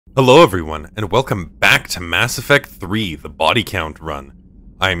Hello everyone, and welcome back to Mass Effect 3, the body count run.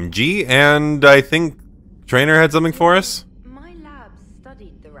 I'm G, and I think Trainer had something for us? My lab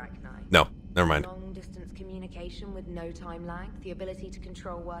studied the Rachni. No, never mind. Long-distance communication with no time lag, the ability to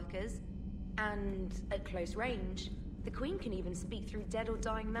control workers, and at close range, the Queen can even speak through dead or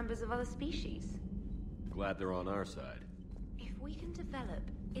dying members of other species. Glad they're on our side. If we can develop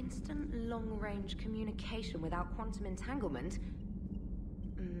instant long-range communication without quantum entanglement,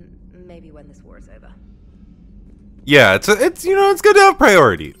 maybe when this war is over. Yeah, it's good to have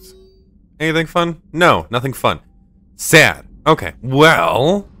priorities. Anything fun? No, nothing fun. Sad. Okay,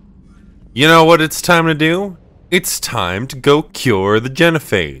 well, you know what it's time to do? It's time to go cure the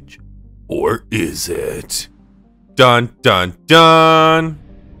genophage. Or is it? Dun dun dun!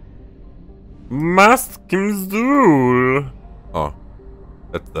 Maskimzul. Oh,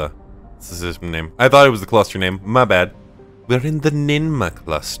 that's the system name. I thought it was the cluster name. My bad. We're in the Neema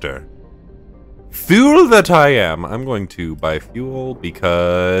cluster. Fool that I am! I'm going to buy fuel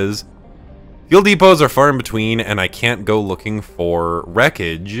because fuel depots are far in between and I can't go looking for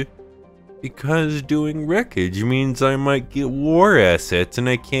wreckage because doing wreckage means I might get war assets, and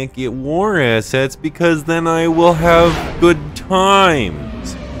I can't get war assets because then I will have good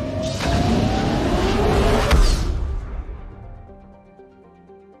times.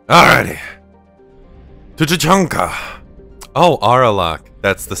 Alrighty. To Chachunka. Oh, Aralak.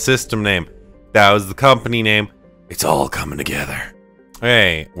 That's the system name. That was the company name. It's all coming together.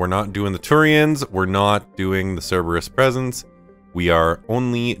 Hey, we're not doing the Turians. We're not doing the Cerberus presence. We are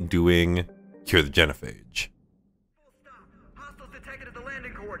only doing Cure the Genophage. Full stop. Hostiles detected at the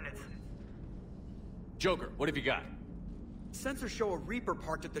landing coordinates. Joker, what have you got? Sensors show a Reaper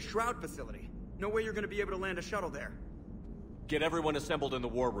parked at the Shroud facility. No way you're gonna be able to land a shuttle there. Get everyone assembled in the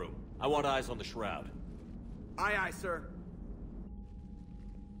war room. I want eyes on the Shroud. Aye, aye, sir.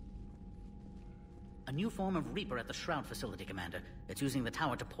 A new form of Reaper at the Shroud facility, Commander. It's using the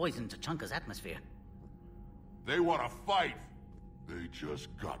tower to poison T'Chunka's atmosphere. They want to fight. They just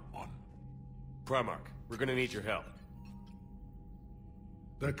got one. Primarch, we're gonna need your help.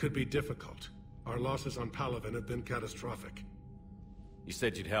 That could be difficult. Our losses on Palaven have been catastrophic. You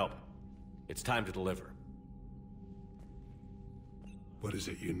said you'd help. It's time to deliver. What is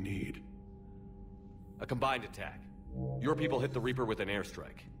it you need? A combined attack. Your people hit the Reaper with an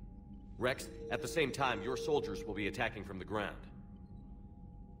airstrike. Rex, at the same time, your soldiers will be attacking from the ground.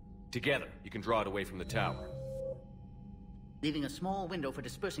 Together, you can draw it away from the tower. Leaving a small window for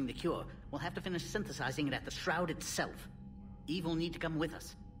dispersing the cure, we'll have to finish synthesizing it at the Shroud itself. Eve will need to come with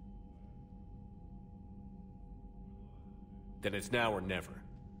us. Then it's now or never.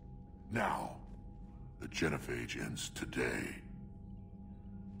 Now, the genophage ends today.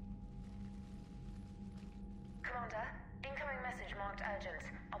 Commander, incoming message marked urgent.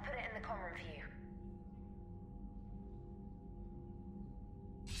 I'll put it in the comm room for you.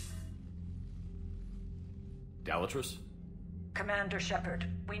 Dalatrus? Commander Shepard,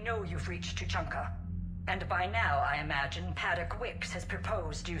 we know you've reached T'Chunka. And by now, I imagine Paddock Wicks has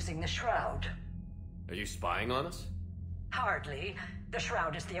proposed using the Shroud. Are you spying on us? Hardly. The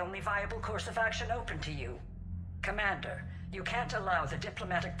Shroud is the only viable course of action open to you. Commander, you can't allow the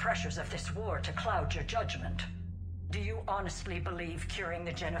diplomatic pressures of this war to cloud your judgment. Do you honestly believe curing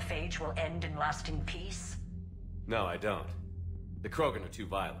the genophage will end in lasting peace? No, I don't. The Krogan are too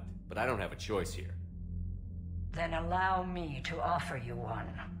violent, but I don't have a choice here. Then allow me to offer you one.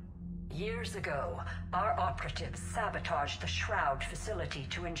 Years ago, our operatives sabotaged the Shroud facility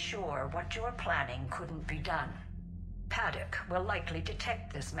to ensure what you're planning couldn't be done. Paddock will likely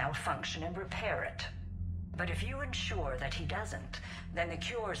detect this malfunction and repair it. But if you ensure that he doesn't, then the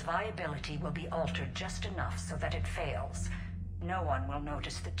cure's viability will be altered just enough so that it fails. No one will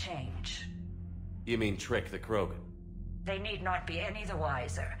notice the change. You mean trick the Krogan? They need not be any the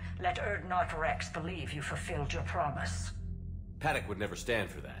wiser. Let Urdnot Rex believe you fulfilled your promise. Paddock would never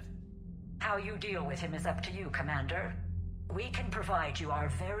stand for that. How you deal with him is up to you, Commander. We can provide you our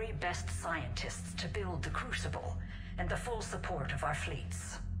very best scientists to build the Crucible, and the full support of our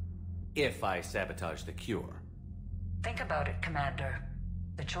fleets. If I sabotage the cure. Think about it, Commander.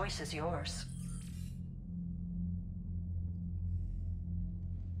 The choice is yours.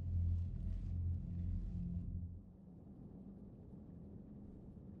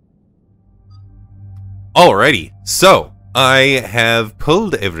 Alrighty, so I have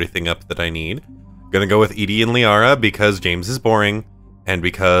pulled everything up that I need. Gonna go with Edie and Liara because James is boring, and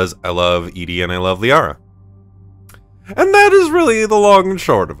because I love Edie and I love Liara. And that is really the long and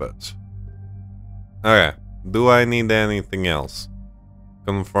short of it. Okay, do I need anything else?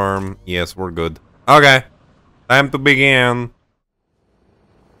 Confirm, yes, we're good. Okay, time to begin.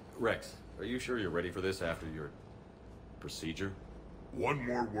 Rex, are you sure you're ready for this after your procedure? One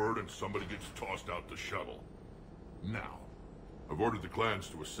more word and somebody gets tossed out the shuttle. Now, I've ordered the clans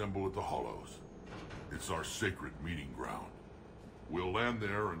to assemble at the Hollows. It's our sacred meeting ground. We'll land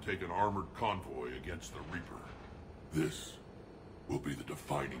there and take an armored convoy against the Reaper. This will be the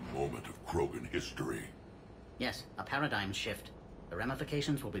defining moment of Krogan history. Yes, a paradigm shift. The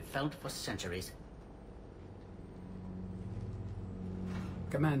ramifications will be felt for centuries.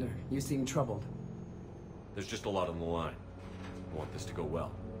 Commander, you seem troubled. There's just a lot on the line. I want this to go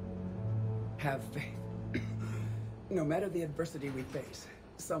well. Have faith. No matter the adversity we face,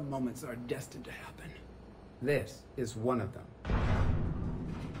 some moments are destined to happen. This is one of them.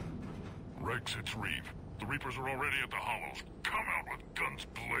 Rex, it's Reeve. The Reapers are already at the Hollows. Come out with guns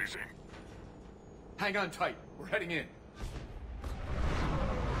blazing. Hang on tight. We're heading in.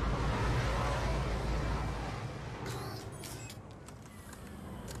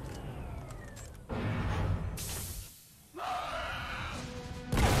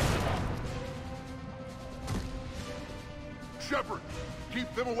 Shepard,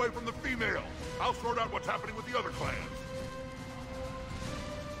 keep them away from the female. I'll sort out what's happening with the other clans.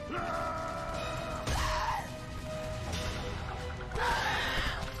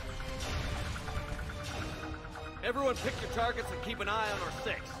 Everyone pick your targets and keep an eye on our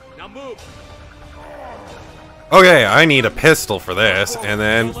 6. Now move! Okay, I need a pistol for this, and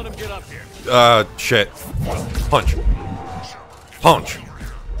then... Don't let him get up here. Shit. Punch. Punch.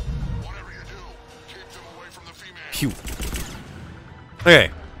 Pew.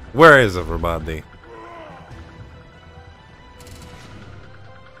 Okay, where is everybody?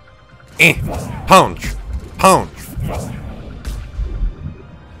 Punch. Punch.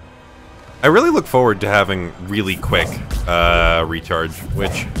 I really look forward to having really quick recharge,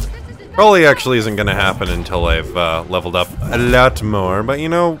 which probably actually isn't going to happen until I've leveled up a lot more, but you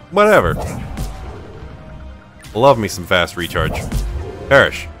know, whatever. Love me some fast recharge.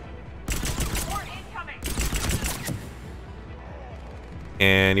 Perish.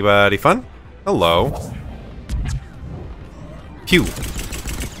 Anybody fun? Hello. Pew.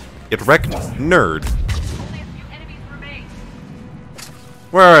 Get wrecked, nerd.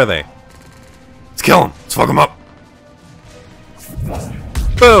 Where are they? Let's kill him. Let's fuck him up.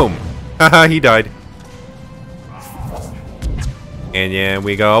 Boom. Haha, he died. And yeah,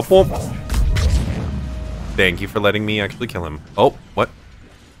 we go. Boom. Thank you for letting me actually kill him. Oh, what?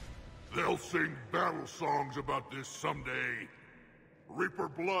 They'll sing battle songs about this someday. Reaper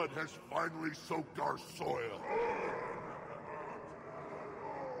blood has finally soaked our soil.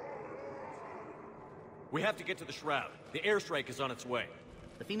 We have to get to the Shroud. The airstrike is on its way.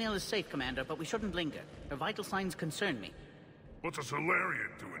 The female is safe, Commander, but we shouldn't linger. Her vital signs concern me. What's a Solarian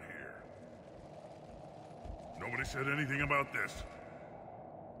doing here? Nobody said anything about this.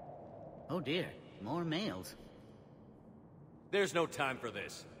 Oh dear, more males. There's no time for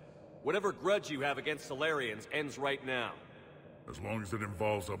this. Whatever grudge you have against Solarians ends right now. As long as it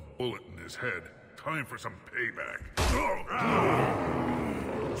involves a bullet in his head. Time for some payback.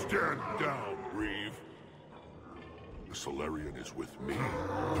 Stand down, Reeve. The Solarian is with me.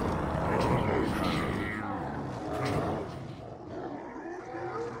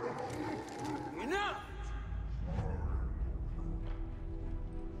 Enough!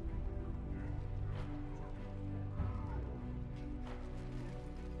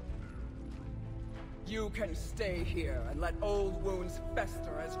 You can stay here and let old wounds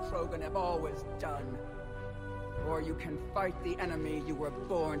fester as Krogan have always done. Or you can fight the enemy you were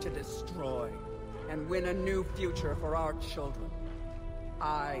born to destroy and win a new future for our children.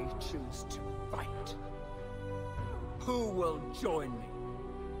 I choose to fight. Who will join me?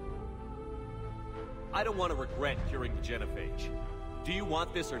 I don't want to regret curing the genophage. Do you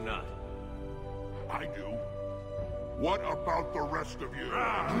want this or not? I do. What about the rest of you?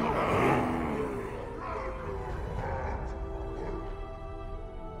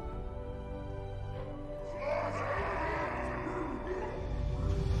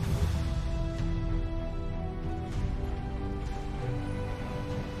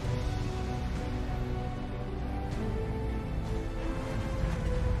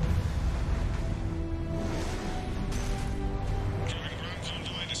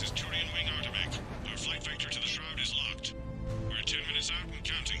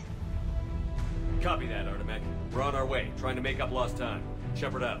 Copy that, Artemech. We're on our way, trying to make up lost time.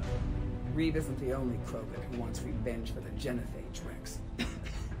 Shepard out. Reeve isn't the only Krogan who wants revenge for the genophage, Rex.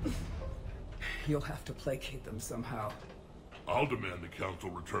 You'll have to placate them somehow. I'll demand the Council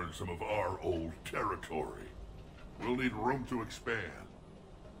return some of our old territory. We'll need room to expand.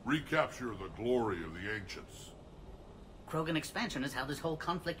 Recapture the glory of the Ancients. Krogan expansion is how this whole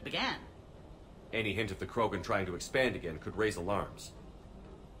conflict began. Any hint of the Krogan trying to expand again could raise alarms.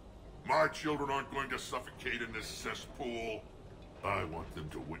 My children aren't going to suffocate in this cesspool. I want them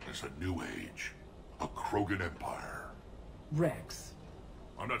to witness a new age. A Krogan empire. Rex.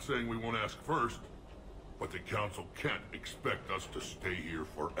 I'm not saying we won't ask first, but the Council can't expect us to stay here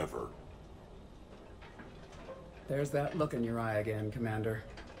forever. There's that look in your eye again, Commander.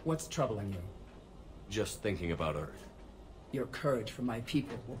 What's troubling you? Just thinking about Earth. Your courage for my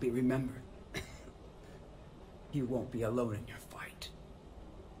people will be remembered. You won't be alone in your fight.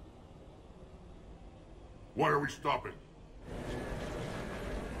 Why are we stopping?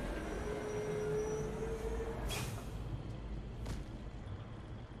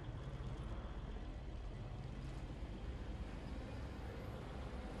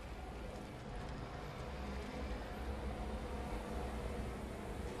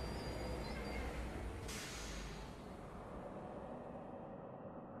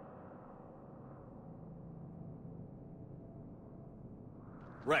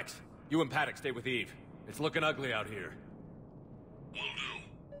 Rex, you and Paddock stay with Eve. It's looking ugly out here. Will do.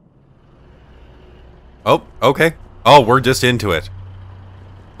 Oh, okay. Oh, we're just into it.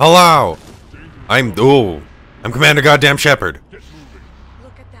 Hello! I'm Commander Goddamn Shepard.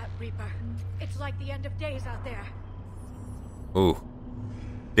 Look at that Reaper. It's like the end of days out there. Ooh.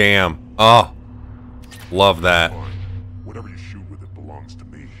 Damn. Oh. Love that. Fine. Whatever you shoot with it belongs to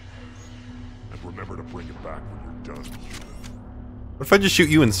me. And remember to bring it back when you're done. What if I just shoot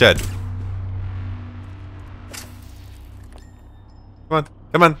you instead? Come on.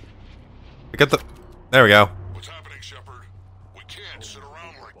 Come on. I got the... There we go. What's happening, Shepard? We can't sit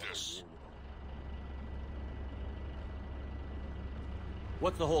around like this.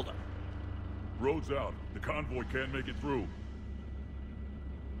 What's the holdup? Road's out. The convoy can't make it through.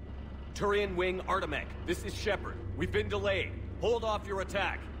 Turian Wing Artemek, this is Shepard. We've been delayed. Hold off your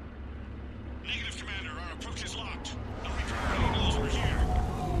attack. Negative, Commander. Our approach is locked. The Reaper already knows we're here.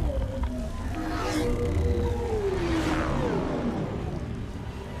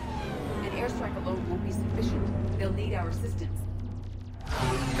 An airstrike alone won't be sufficient. They'll need our assistance.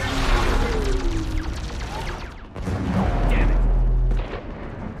 Damn it.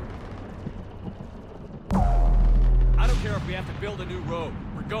 I don't care if we have to build a new road.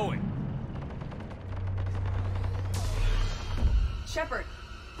 We're going. Shepard!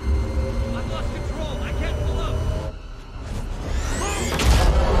 I've lost control. I can't pull up.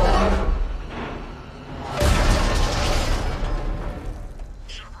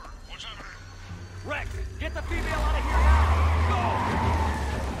 Shepard, what's happening? Rex, get the female out of here now.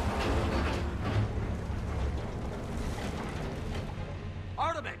 Go!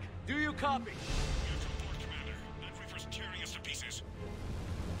 Artemek, do you copy? Yes, of course, Commander. That Reaper's tearing us to pieces.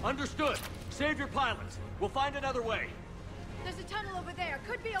 Understood. Save your pilots. We'll find another way. There's a tunnel over there.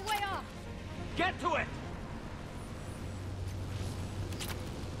 Could be a way off. Get to it!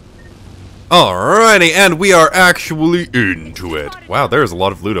 Alrighty, and we are actually into it. Wow, there's a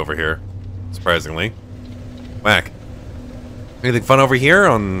lot of loot over here. Surprisingly. Whack. Anything fun over here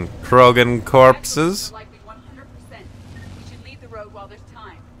on Krogan corpses? Likely 100%. We should leave the road while there's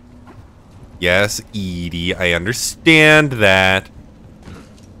time. Yes, Edie, I understand that.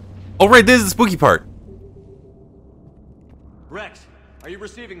 Oh right, this is the spooky part. Rex, are you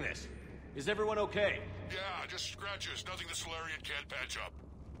receiving this? Is everyone okay? Yeah, just scratches. Nothing the Solarian can't patch up.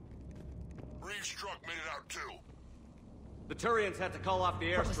 Reeves' truck made it out too. The Turians had to call off the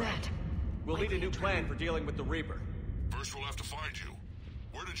airstrike. What was that? We'll need a new plan for dealing with the Reaper. First we'll have to find you.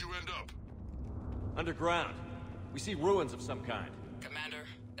 Where did you end up? Underground. We see ruins of some kind. Commander,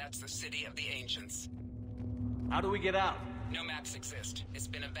 that's the city of the ancients. How do we get out? No maps exist. It's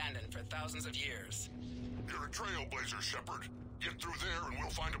been abandoned for thousands of years. You're a trailblazer, Shepard. Get through there and we'll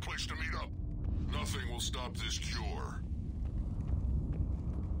find a place to meet up. Nothing will stop this cure.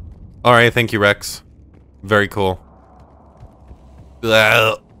 Alright, thank you, Rex. Very cool.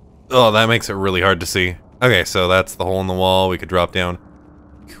 Oh, that makes it really hard to see. Okay, so that's the hole in the wall. We could drop down.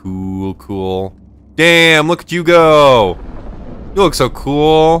 Cool, cool. Damn, look at you go! You look so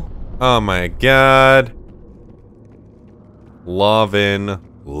cool. Oh my god. Loving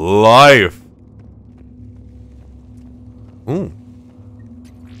life. Ooh.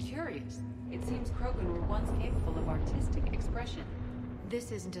 Curious. It seems Krogan were once capable of artistic expression.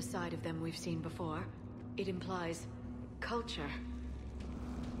 This isn't a side of them we've seen before. It implies culture.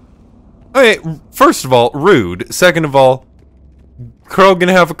 Okay, first of all, rude. Second of all, Krogan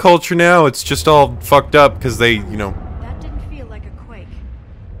have a culture now. It's just all fucked up because they, you know. That didn't feel like a quake.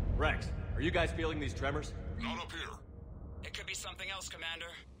 Rex, are you guys feeling these tremors? Not up here. It could be something else, Commander.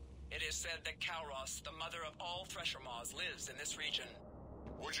 It is said that Kalros, the mother of all Thresher Maws, lives in this region.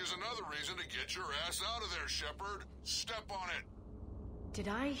 Which is another reason to get your ass out of there, Shepard. Step on it. Did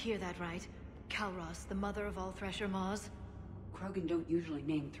I hear that right? Kalros, the mother of all Thresher Maws? Krogan don't usually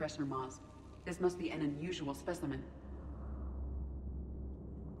name Thresher Maws. This must be an unusual specimen.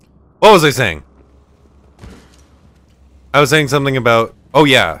 What was I saying? I was saying something about... Oh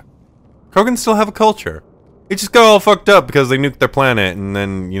yeah. Krogan still have a culture. It just got all fucked up because they nuked their planet and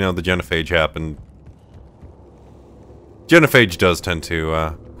then, you know, the genophage happened. Genophage does tend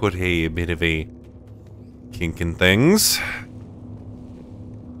to put a bit of a kink in things.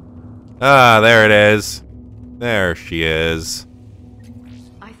 Ah, there it is. There she is.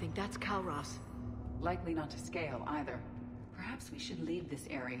 I think that's Kalros. Likely not to scale either. Perhaps we should leave this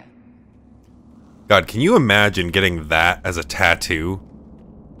area. God, can you imagine getting that as a tattoo?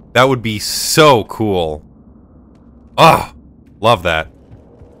 That would be so cool. Oh, love that.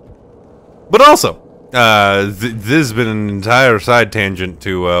 But also, this has been an entire side tangent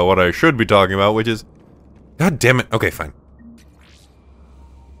to what I should be talking about, which is... God damn it. Okay, fine.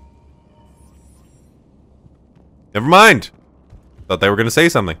 Never mind. Thought they were going to say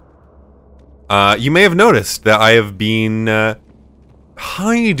something. You may have noticed that I have been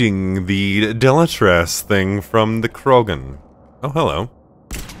hiding the Delatras thing from the Krogan. Oh, hello.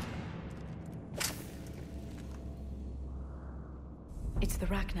 It's the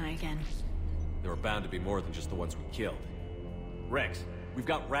Rachni again. There are bound to be more than just the ones we killed. Rex, we've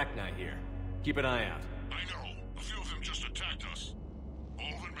got Rachni here. Keep an eye out. I know. A few of them just attacked us.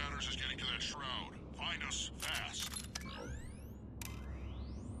 All that matters is getting to that shroud. Find us fast.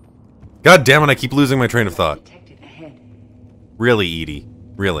 God damn it, I keep losing my train of thought. Really, Edie.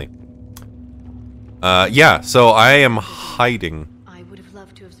 Really. Yeah, so I am hiding. I would have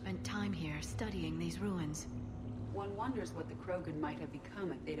loved to have spent time here studying these ruins. One wonders what the Krogan might have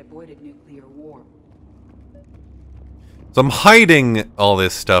become if they'd avoided nuclear war. So I'm hiding all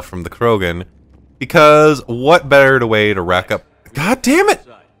this stuff from the Krogan because what better way to rack up... God damn it!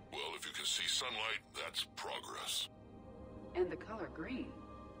 Well, if you can see sunlight, that's progress. And the color green.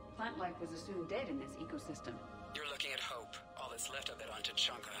 Plant life was assumed dead in this ecosystem. You're looking at hope, all that's left of it on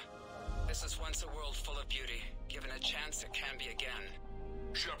T'Chunka. This is once a world full of beauty. Given a chance, it can be again.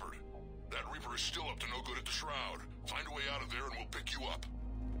 Shepard, that Reaper is still up to no good at the Shroud. Find a way out of there and we'll pick you up.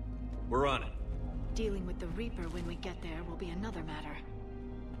 We're on it. Dealing with the Reaper when we get there will be another matter.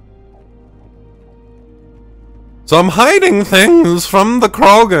 So I'm hiding things from the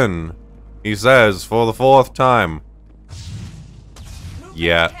Krogan, he says for the 4th time.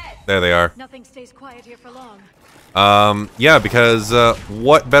 Yeah, there they are. Nothing stays quiet here for long. Yeah, because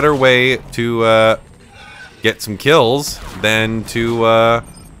what better way to get some kills than to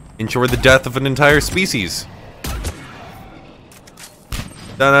ensure the death of an entire species?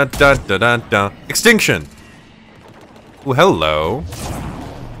 Dun dun dun dun dun. Extinction. Ooh, hello.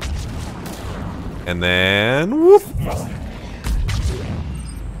 And then whoop.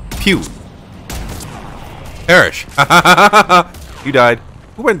 Pew. Perish. You died.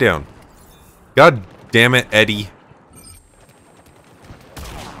 Who went down? God damn it, Eddie.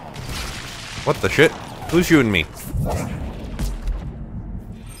 What the shit? Who's shooting me?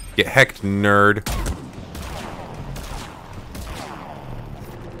 Get hecked, nerd.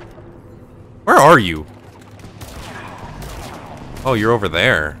 Where are you? Oh, you're over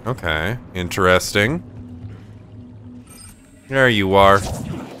there. Okay. Interesting. There you are.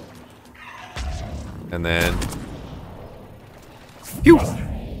 And then... Phew!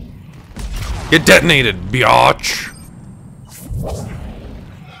 Get detonated, biatch!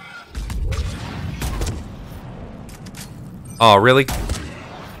 Oh, really?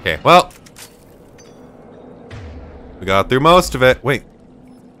 Okay, well... We got through most of it. Wait.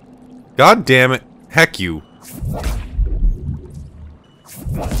 God damn it. Heck you.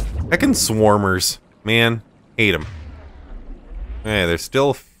 Heckin' swarmers. Man, hate them. Hey, there's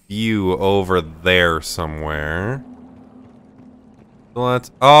still a few over there somewhere. So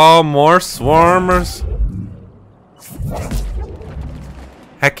let's... Oh, more swarmers.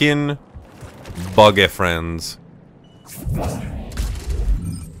 Heckin' buggy friends.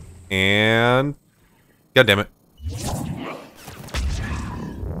 And... God damn it.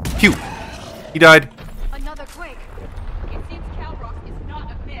 Pew! He died. Another quake. It seems Kalros is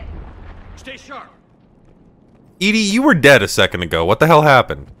not a myth. Stay sharp. Edie, you were dead a second ago. What the hell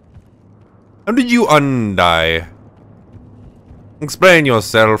happened? How did you undie? Explain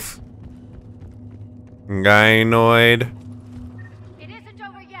yourself. Gynoid. It isn't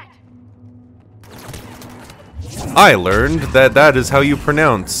over yet. I learned that that is how you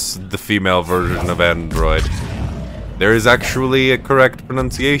pronounce the female version of Android. There is actually a correct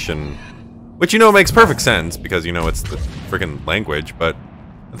pronunciation. Which, you know, makes perfect sense, because, you know, it's the freaking language, but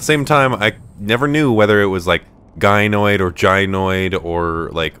at the same time, I never knew whether it was, like, gynoid or gynoid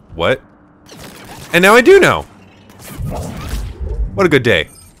or, like, what? And now I do know! What a good day.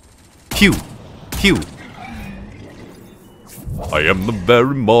 Pew! Pew! I am the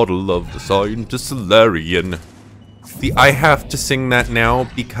very model of the scientist Solarian. See, I have to sing that now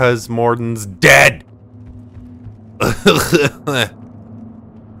because Mordin's dead!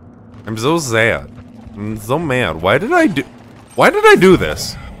 I'm so sad. I'm so mad. Why did I do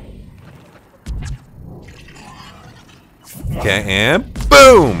this? Okay, and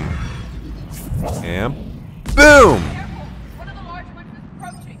boom! And boom!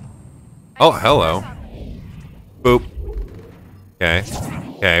 Oh, hello. Boop. Okay.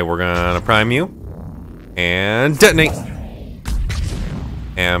 Okay, we're gonna prime you. And detonate.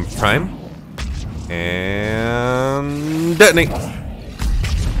 And prime. And detonate.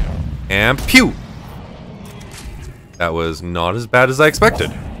 And pew! That was not as bad as I expected.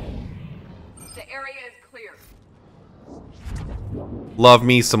 The area is clear. Love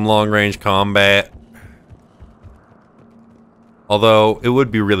me some long-range combat. Although, it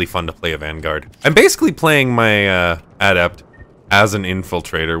would be really fun to play a Vanguard. I'm basically playing my Adept as an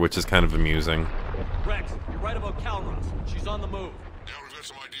infiltrator, which is kind of amusing. Rex, you're right about Calros. She's on the move. Yeah, we've got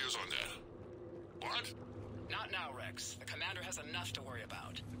some ideas on that. What? Not now, Rex. The commander has enough to worry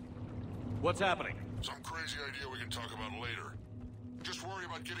about. What's happening? Some crazy idea we can talk about later. Just worry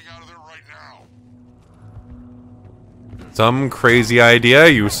about getting out of there right now. Some crazy idea,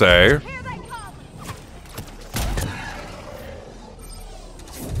 you say?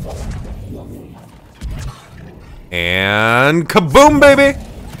 And kaboom, baby!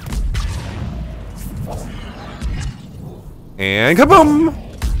 And kaboom!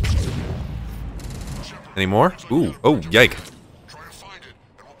 Any more? Ooh, oh, yike.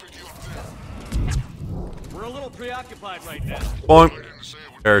 We're a little preoccupied right now. Boink.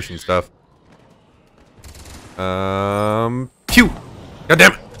 Perishing stuff. Pew! God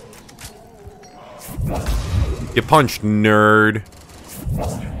damn it! You punched, nerd.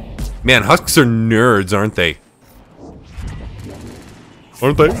 Man, husks are nerds, aren't they?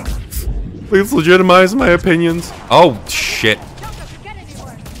 Aren't they? Please legitimize my opinions. Oh, shit.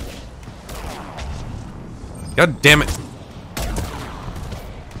 God damn it.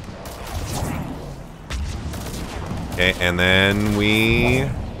 Okay, and then we...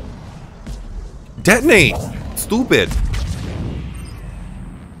 detonate! Stupid.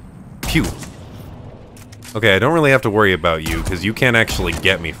 Pew. Okay, I don't really have to worry about you, because you can't actually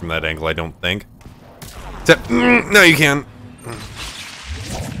get me from that angle, I don't think. Except... no, you can.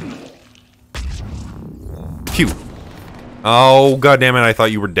 Pew. Oh, goddammit, I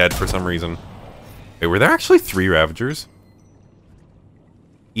thought you were dead for some reason. Wait, were there actually 3 Ravagers?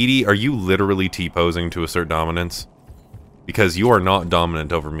 Edie, are you literally T-posing to assert dominance? Because you are not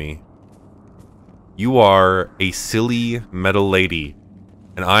dominant over me. You are a silly metal lady,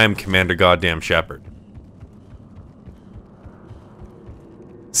 and I am Commander Goddamn Shepard.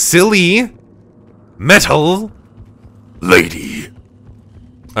 Silly metal lady.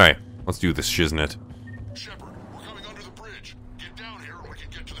 Alright, let's do this shiznit. Shepard, we're coming under the bridge. Get down here and we can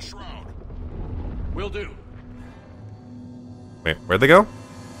get to the shroud. Will do. Wait, where'd they go?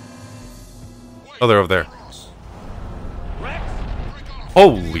 Oh, they're over there. Rex?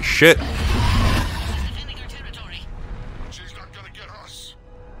 Holy shit. She's not gonna get us.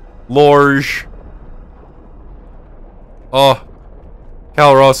 Large. Oh.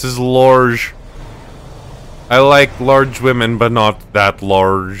 Calros is large. I like large women, but not that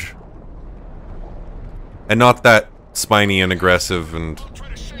large. And not that spiny and aggressive and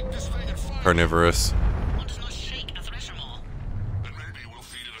carnivorous. Then maybe we'll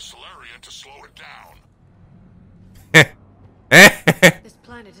feed it a Solarian to slow it down. This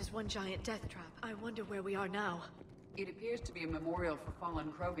planet is one giant death trap. I wonder where we are now. It appears to be a memorial for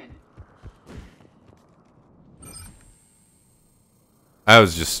fallen Krogan. I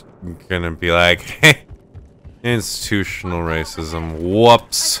was just gonna be like, institutional racism.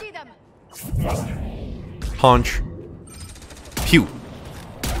 Whoops. Punch. Pew.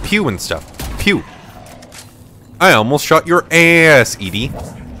 Pew and stuff. Pew. I almost shot your ass, Edie.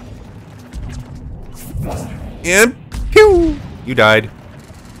 And pew! You died.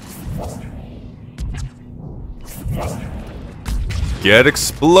 Get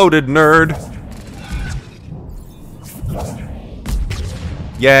exploded, nerd.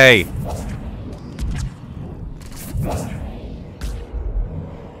 Yay.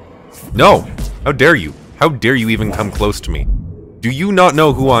 No! How dare you? How dare you even come close to me? Do you not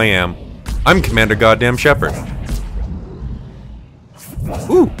know who I am? I'm Commander Goddamn Shepard.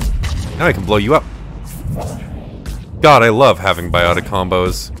 Ooh! Now I can blow you up. God, I love having biotic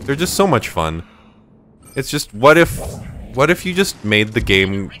combos. They're just so much fun. It's just, what if you just made the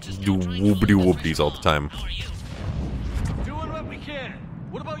game do whoopity-whoopties all the time? Doing what we can.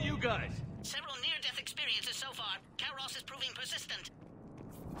 What about you guys? Several near-death experiences so far. Kairos is proving persistent.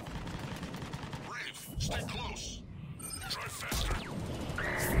 Brave, stay close. Try faster.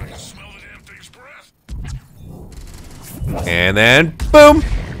 I can smell the damn thing's breath. And then, boom!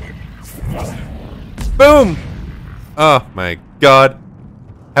 Boom! Oh my god.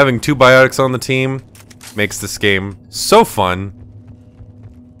 Having 2 biotics on the team makes this game so fun.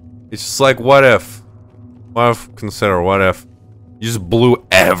 It's just like, what if? Consider what if you just blew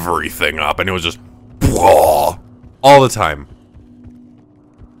everything up and it was just all the time.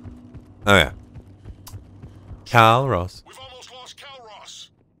 Oh yeah. Kalros. We've almost lost Kalros.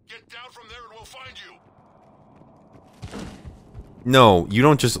 Get down from there and we'll find you. No, you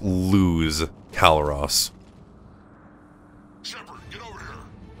don't just lose Kalros. Shepard, get over here.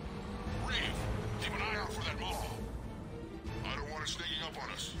 Reeve, keep an eye out for that mole. I don't want it sneaking up on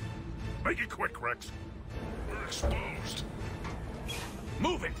us. Make it quick, Rex. We're exposed.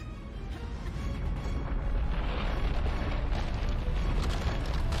 Move it!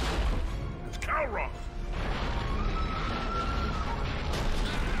 It's Kalros.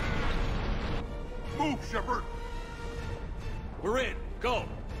 Move, Shepard. We're in. Go.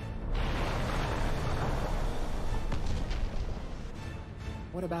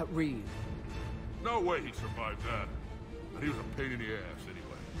 What about Reeve? No way he survived that. But he was a pain in the ass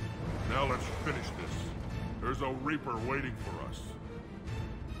anyway. Now let's finish this. There's a Reaper waiting for us.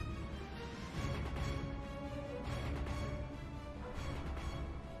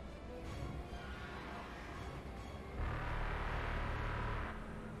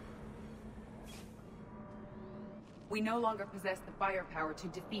 We no longer possess the firepower to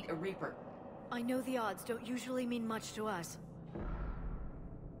defeat a Reaper. I know the odds don't usually mean much to us.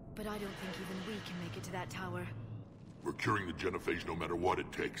 But I don't think even we can make it to that tower. We're curing the genophage no matter what it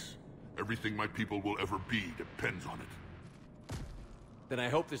takes. Everything my people will ever be depends on it. Then I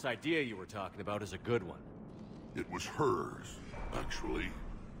hope this idea you were talking about is a good one. It was hers, actually.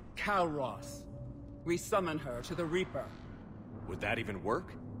 Kalros. We summon her to the Reaper. Would that even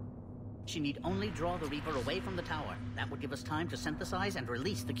work? She need only draw the Reaper away from the tower. That would give us time to synthesize and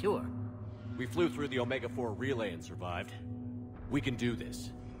release the cure. We flew through the Omega-4 relay and survived. We can do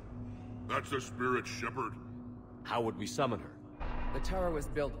this. That's the spirit, Shepard. How would we summon her? The tower was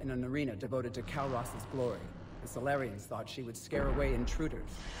built in an arena devoted to Kalros' glory. The Solarians thought she would scare away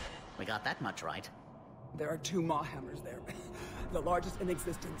intruders. We got that much right. There are 2 Maw hammers there, the largest in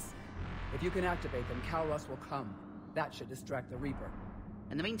existence. If you can activate them, Kalros will come. That should distract the Reaper.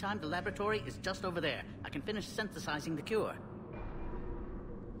 In the meantime, the laboratory is just over there. I can finish synthesizing the cure.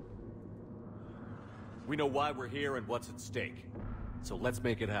 We know why we're here and what's at stake. So let's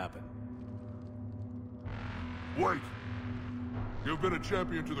make it happen. Wait! You've been a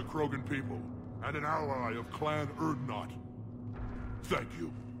champion to the Krogan people, and an ally of Clan Urdnot. Thank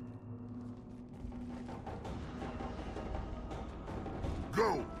you.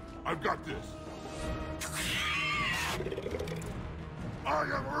 Go! I've got this! I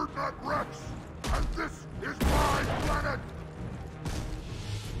am Urdnot Rex, and this is my planet!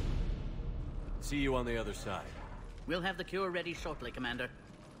 See you on the other side. We'll have the cure ready shortly, Commander.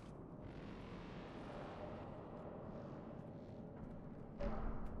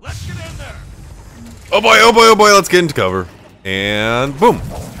 Let's get in there! Oh boy, oh boy, oh boy, let's get into cover. And boom.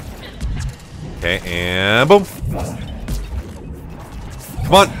 Okay, and boom.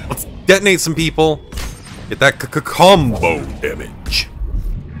 Come on, let's detonate some people. Get that combo damage.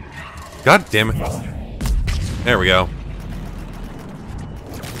 God damn it. There we go.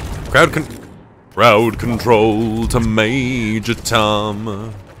 Crowd control to Major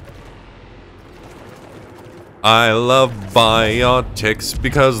Tom. I love biotics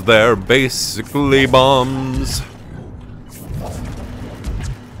because they're basically bombs.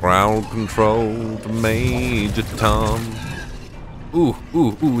 Crowd control to Major Tom. Ooh,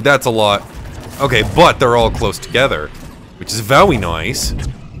 ooh, ooh, that's a lot. Okay, but they're all close together, which is very nice.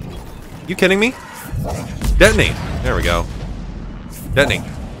 You kidding me? Detonate. There we go. Detonate.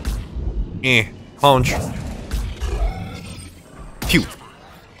 Punch. Pew.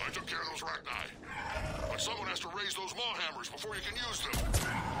 I took care of those Rachni. But someone has to raise those Maw hammers before you can use them.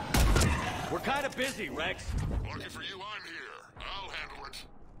 We're kind of busy, Rex. Lucky for you, I'm here. I'll handle it.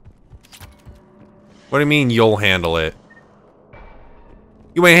 What do you mean you'll handle it?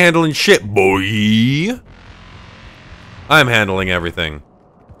 You ain't handling shit, boy. I'm handling everything.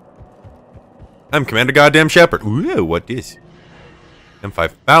 I'm Commander Goddamn Shepard. Ooh, what this?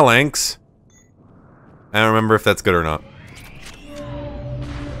 M5 phalanx. I don't remember if that's good or not.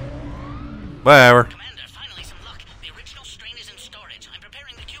 Whatever. Commander, finally some luck. The original strain is in storage. I'm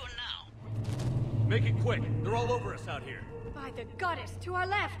preparing the cure now. Make it quick. They're all over us out here. By the goddess, to our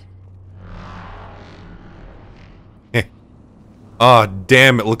left! Oh,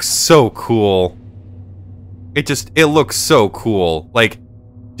 damn, it looks so cool. It looks so cool. Like,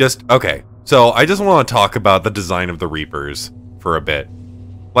 okay. So, I just want to talk about the design of the Reapers for a bit.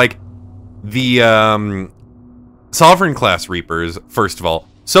 Like, the, Sovereign class Reapers, first of all,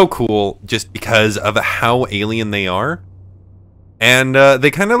 so cool just because of how alien they are. And,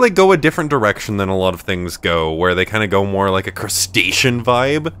 they kind of, like, go a different direction than a lot of things go, where they kind of go more like a crustacean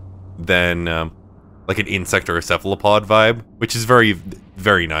vibe than, like an insect or a cephalopod vibe, which is very,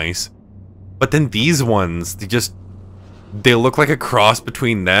 very nice. But then these ones, they look like a cross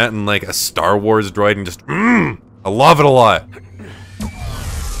between that and like a Star Wars droid, and just, I love it a lot.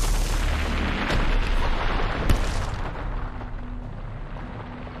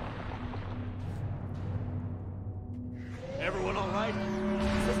 Everyone all right?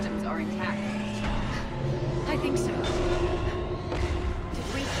 Systems are intact. I think so. Did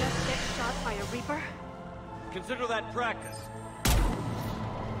we just get shot by a Reaper? Consider that practice.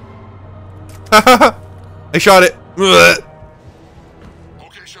 I shot it. Okay,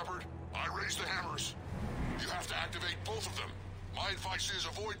 Shepard. I raised the hammers. You have to activate both of them. My advice is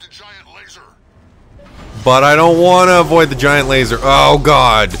avoid the giant laser. But I don't want to avoid the giant laser. Oh,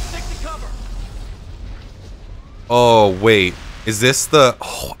 God. Oh, wait. Is this the...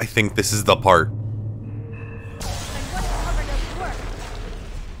 Oh, I think this is the part.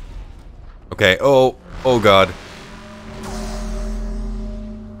 Okay. Oh, God.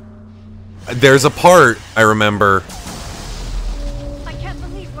 There's a part, I remember. I can't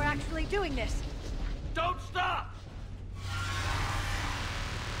believe we're actually doing this. Don't stop!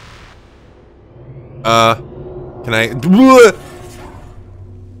 Can I...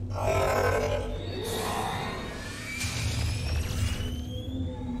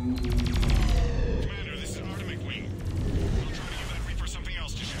 Commander, this is Artemis Wing. I'll try to give that Reaper something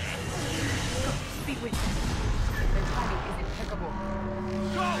else to shoot at. Speed with Their timing is impeccable.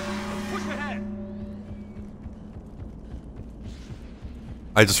 Go! Push ahead!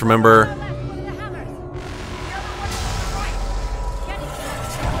 I just remember...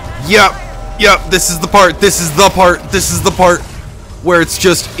 Yep, this is the part, this is the part where it's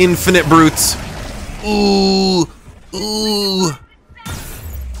just infinite brutes. Ooh.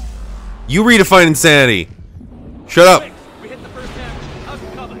 You redefine insanity. Shut up. We hit the first damage. How's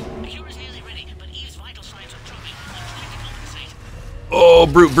it coming? The cure is nearly ready, but Eve's vital signs are dropping. I'm trying to compensate. Oh,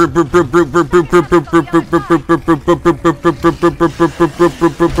 brute.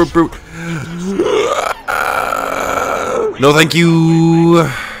 No, thank you.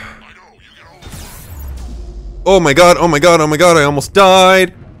 Oh my god, I almost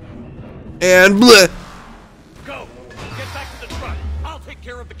died. And bleh. Go! Get back to the truck. I'll take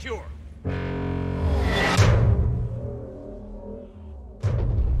care of the cure.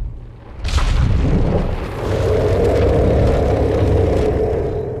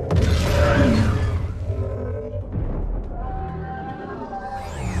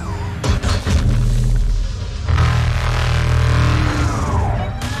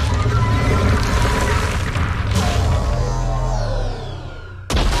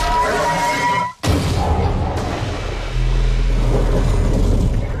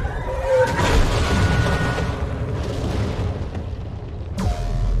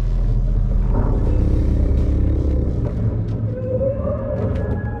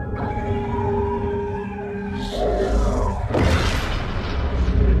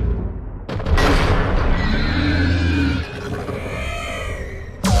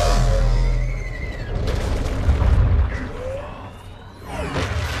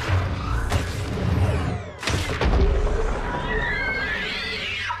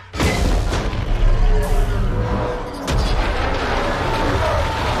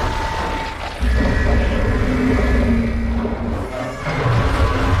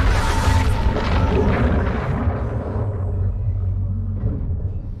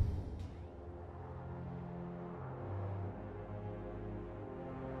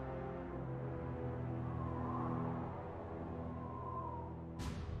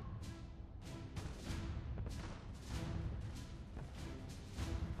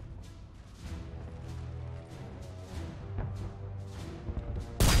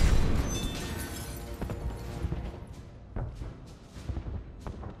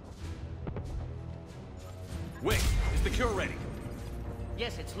 Wait, is the cure ready?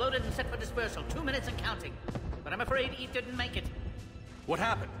 Yes, it's loaded and set for dispersal. 2 minutes and counting. But I'm afraid Eve didn't make it. What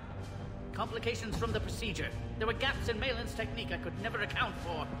happened? Complications from the procedure. There were gaps in Malin's technique I could never account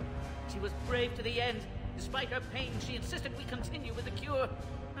for. She was brave to the end. Despite her pain, she insisted we continue with the cure.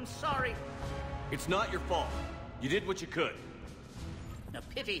 I'm sorry. It's not your fault. You did what you could. A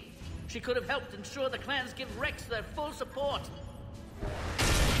pity. She could have helped ensure the clans give Rex their full support.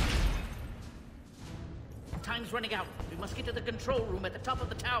 Time's running out. We must get to the control room at the top of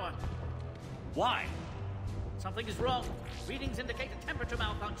the tower. Why? Something is wrong. Readings indicate a temperature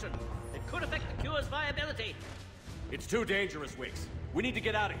malfunction. It could affect the cure's viability. It's too dangerous, Wicks. We need to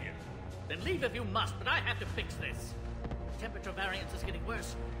get out of here. Then leave if you must, but I have to fix this. Temperature variance is getting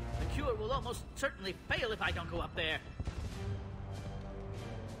worse. The cure will almost certainly fail if I don't go up there.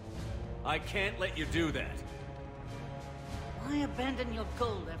 I can't let you do that. Why abandon your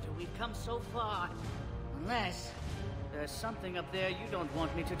goal after we've come so far? Unless there's something up there you don't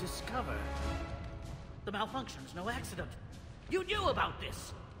want me to discover. The malfunction's no accident. You knew about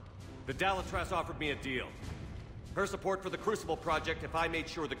this! The Dalatrass offered me a deal. Her support for the Crucible Project if I made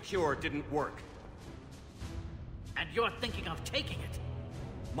sure the cure didn't work. And you're thinking of taking it?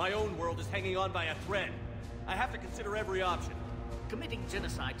 My own world is hanging on by a thread. I have to consider every option. Committing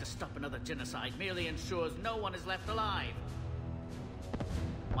genocide to stop another genocide merely ensures no one is left alive.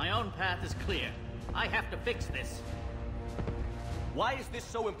 My own path is clear. I have to fix this. Why is this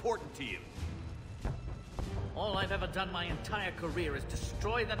so important to you? All I've ever done my entire career is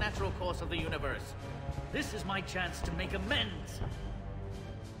destroy the natural course of the universe. This is my chance to make amends.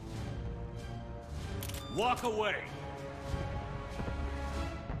 Walk away!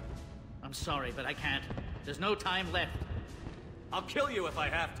 I'm sorry, but I can't. There's no time left. I'll kill you if I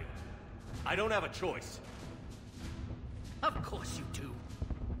have to. I don't have a choice. Of course you do.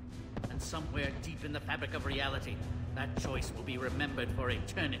 And somewhere deep in the fabric of reality, that choice will be remembered for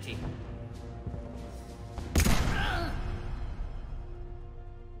eternity.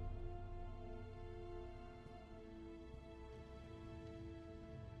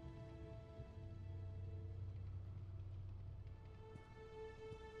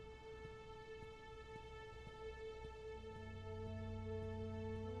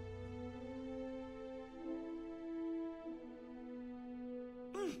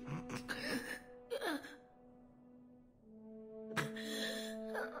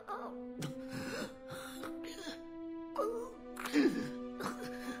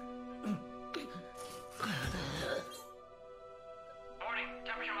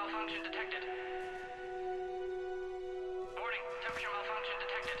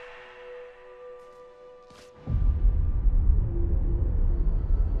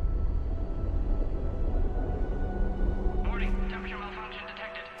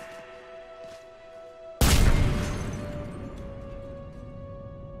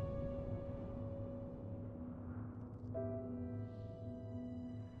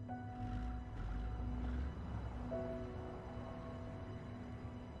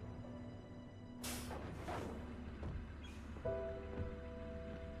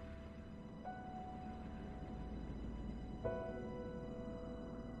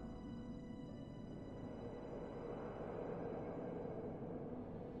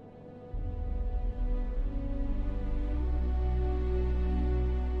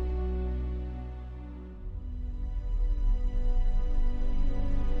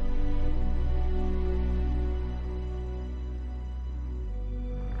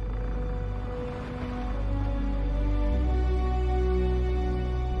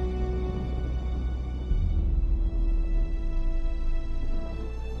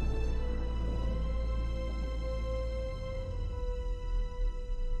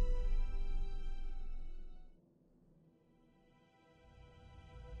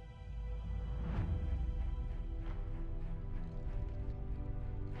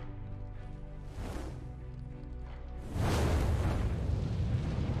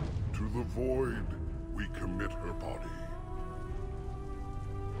 The void, we commit her body.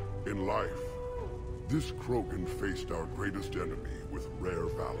 In life, this Krogan faced our greatest enemy with rare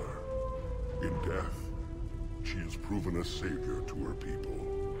valor. In death, she has proven a savior to her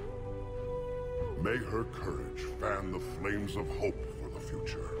people. May her courage fan the flames of hope for the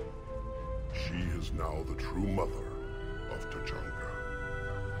future. She is now the true mother of T'Changa.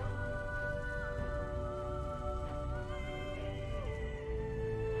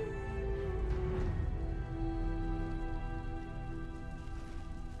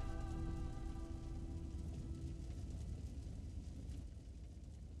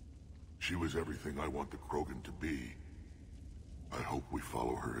 She was everything I want the Krogan to be. I hope we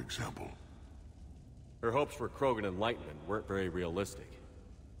follow her example. Her hopes for Krogan enlightenment weren't very realistic.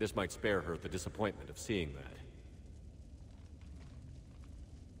 This might spare her the disappointment of seeing that.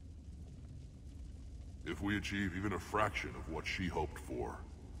 If we achieve even a fraction of what she hoped for,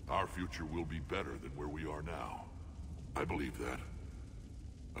 our future will be better than where we are now. I believe that.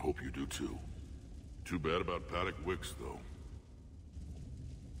 I hope you do too. Too bad about Paddock Wicks, though.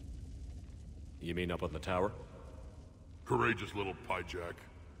 You mean up on the tower? Courageous little pyjack.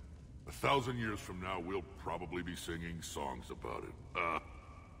 1,000 years from now, we'll probably be singing songs about it.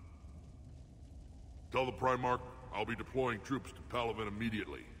 Tell the Primarch I'll be deploying troops to Palaven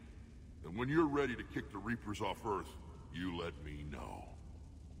immediately. And when you're ready to kick the Reapers off Earth, you let me know.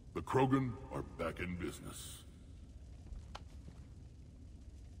 The Krogan are back in business.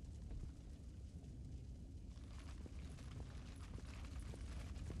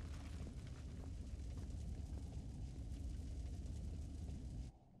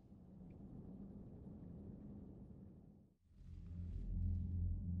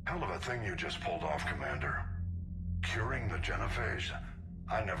 Hell of a thing you just pulled off, Commander. Curing the Genophage?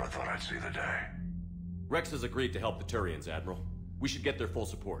 I never thought I'd see the day. Rex has agreed to help the Turians, Admiral. We should get their full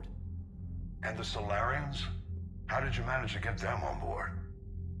support. And the Solarians? How did you manage to get them on board?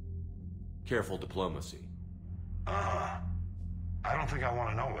 Careful diplomacy. Uh-huh. I don't think I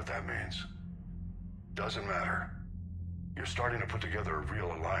want to know what that means. Doesn't matter. You're starting to put together a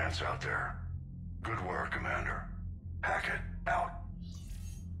real alliance out there. Good work, Commander. Hackett, out.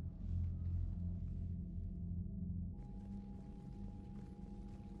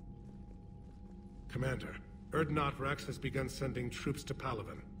 Commander, Urdnot Rex has begun sending troops to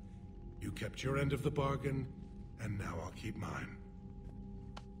Palaven. You kept your end of the bargain, and now I'll keep mine.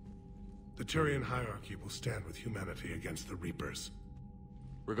 The Turian hierarchy will stand with humanity against the Reapers.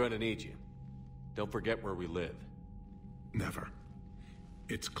 We're going to need you. Don't forget where we live. Never.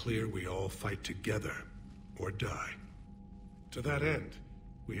 It's clear we all fight together, or die. To that end,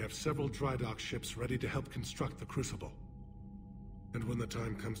 we have several dry dock ships ready to help construct the Crucible. And when the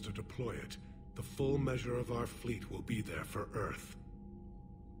time comes to deploy it, the full measure of our fleet will be there for Earth.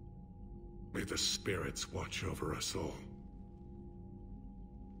 May the spirits watch over us all.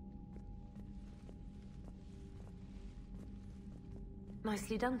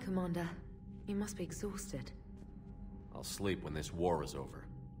 Nicely done, Commander. You must be exhausted. I'll sleep when this war is over.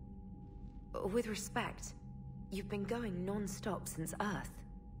 With respect, you've been going non-stop since Earth.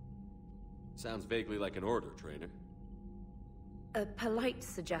 Sounds vaguely like an order, Trainer. A polite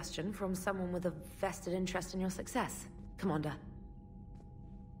suggestion from someone with a vested interest in your success, Commander.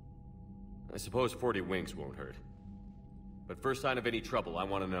 I suppose 40 winks won't hurt. But first sign of any trouble, I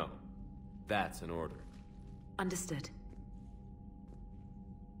want to know. That's an order. Understood.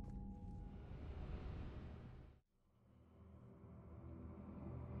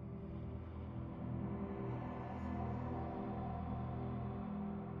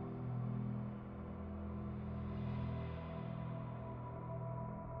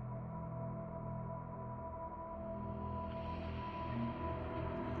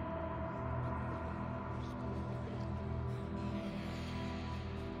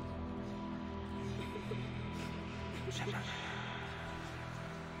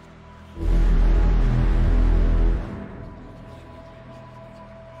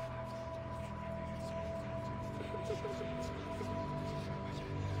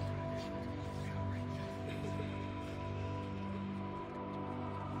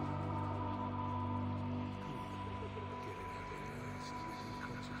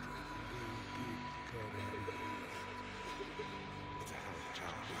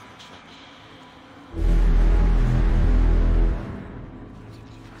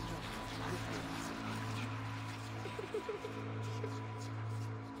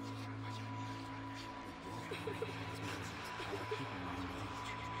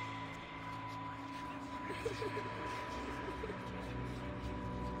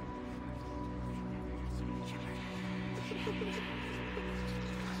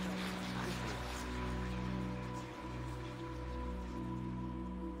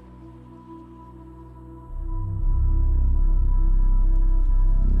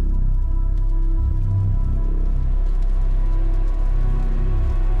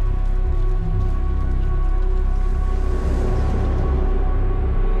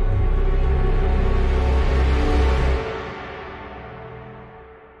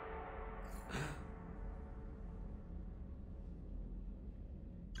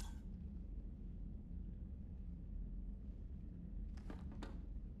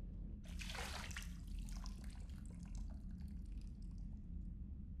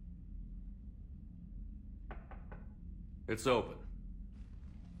 It's open.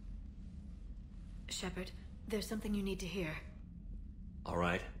 Shepard, there's something you need to hear. All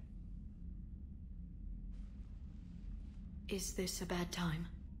right. Is this a bad time?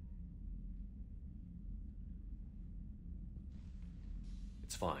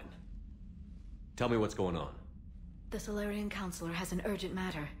 fine. Tell me what's going on. The Solarian Counselor has an urgent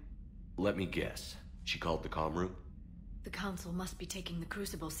matter. Let me guess. She called the comm room? The Council must be taking the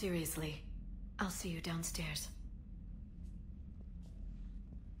Crucible seriously. I'll see you downstairs.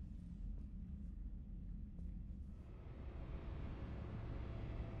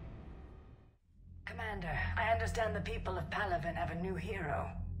 Commander, I understand the people of Palaven have a new hero.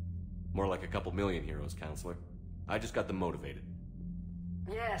 More like a couple million heroes, Counselor. I just got them motivated.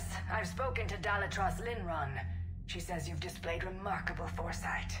 Yes, I've spoken to Dalatra's Linron. She says you've displayed remarkable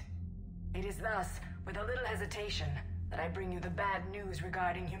foresight. It is thus, with a little hesitation, that I bring you the bad news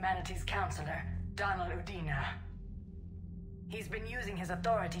regarding humanity's counselor, Donald Udina. He's been using his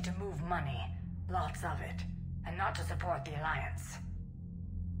authority to move money, lots of it, and not to support the Alliance.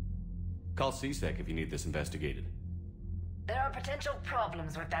 Call CSEC if you need this investigated. There are potential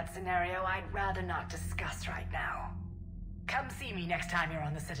problems with that scenario I'd rather not discuss right now. Come see me next time you're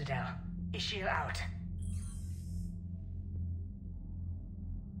on the Citadel. Ishil out.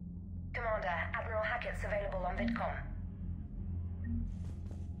 Commander, Admiral Hackett's available on VidCom.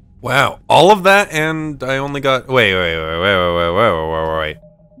 Wow, all of that, and I only got... Wait.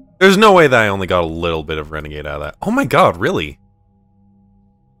 There's no way that I only got a little bit of Renegade out of that. Oh my god, really?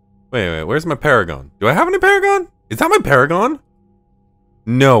 Wait, where's my Paragon? Do I have any Paragon? Is that my Paragon?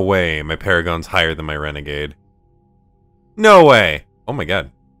 No way, my Paragon's higher than my Renegade. No way. Oh my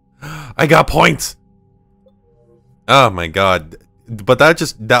god. I got points! Oh my god. But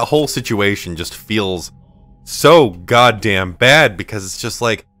that whole situation just feels so goddamn bad because it's just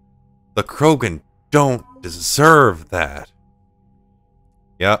like, the Krogan don't deserve that.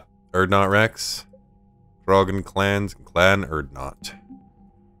 Yep, Urdnot Rex, Krogan clans, Clan Urdnot.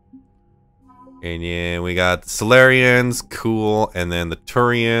 And yeah, we got the Solarians, cool, and then the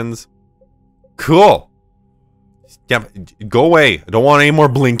Turians. Cool! Yeah, go away. I don't want any more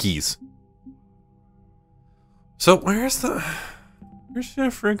blinkies. So where's the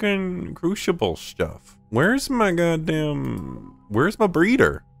freaking Crucible stuff? Where's my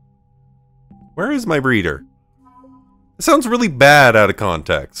breeder? Where is my breeder? It sounds really bad out of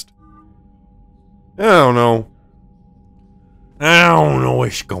context. I don't know. I don't know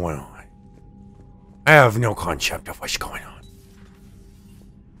what's going on. I have no concept of what's going on.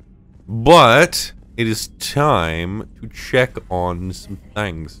 But it is time to check on some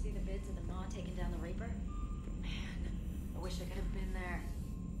things. See the bids of the Maw taking down the Reaper? Man, I wish I could have been there.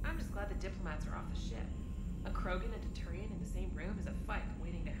 I'm just glad the diplomats are off the ship. A Krogan and a Turian in the same room is a fight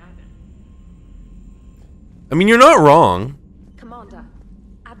waiting to happen. I mean, you're not wrong. Commander,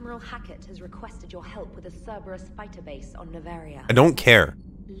 Admiral Hackett has requested your help with a Cerberus fighter base on Noveria. I don't care.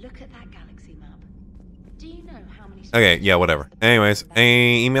 Look at that galaxy map. Do you know how many... Okay, yeah, whatever. Anyways,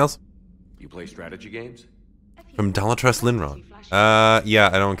 any emails? You play strategy games? From Dalatra's Linron. Yeah,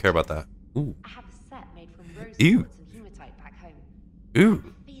 I don't care about that. Ooh. I have a set made from rose Ew. quartz and hematite back home. Ooh.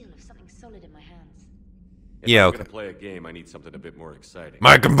 The feel of something solid in my hands. If Yeah, I'm okay. gonna play a game, I need something a bit more exciting.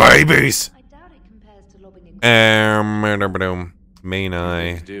 Mike and babies! I doubt it compares to lobbing a... Main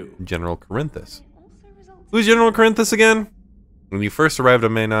Eye. do. General Corinthus. Who's General Corinthus again? When you first arrived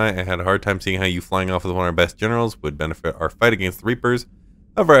on Main Eye, I had a hard time seeing how you flying off with one of our best generals would benefit our fight against the Reapers.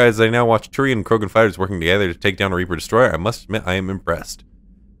 However, as I now watch Turian and Krogan fighters working together to take down a Reaper Destroyer, I must admit I am impressed.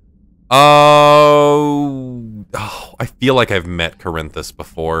 Oh, I feel like I've met Corinthus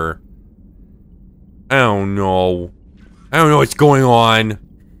before. I don't know. I don't know what's going on.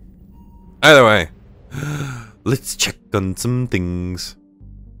 Either way, let's check on some things.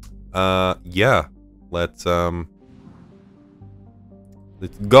 Yeah. Let's go.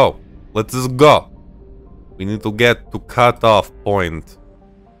 Let's just go. We need to get to cutoff point.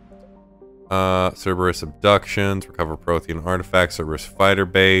 Cerberus abductions, recover Prothean artifacts, Cerberus fighter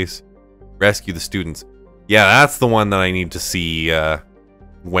base, rescue the students. Yeah, that's the one that I need to see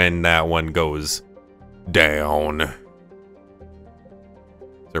when that one goes down.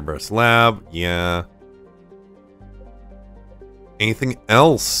 Cerberus lab, yeah. Anything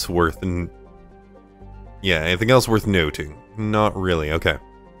else worth anything else worth noting? Not really, okay.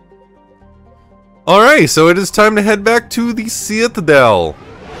 Alright, so it is time to head back to the Citadel.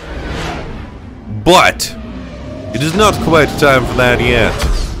 But it is not quite time for that yet.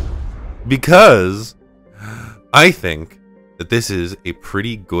 Because I think that this is a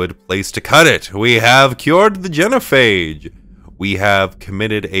pretty good place to cut it. We have cured the genophage. We have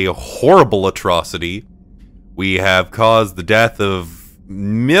committed a horrible atrocity. We have caused the death of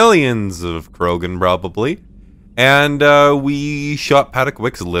millions of Krogan, probably. And we shot Paddock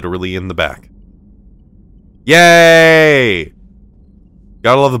Wicks literally in the back. Yay!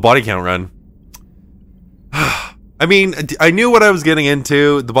 Gotta love the body count run. I I mean, I knew what I was getting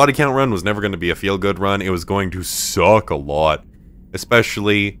into. The body count run was never going to be a feel-good run. It was going to suck a lot.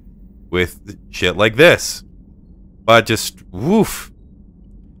 Especially with shit like this. But just, woof.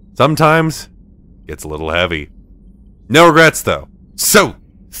 Sometimes, it gets a little heavy. No regrets, though. So,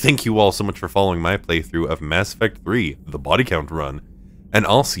 thank you all so much for following my playthrough of Mass Effect 3, the body count run. And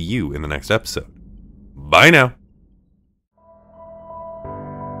I'll see you in the next episode. Bye now.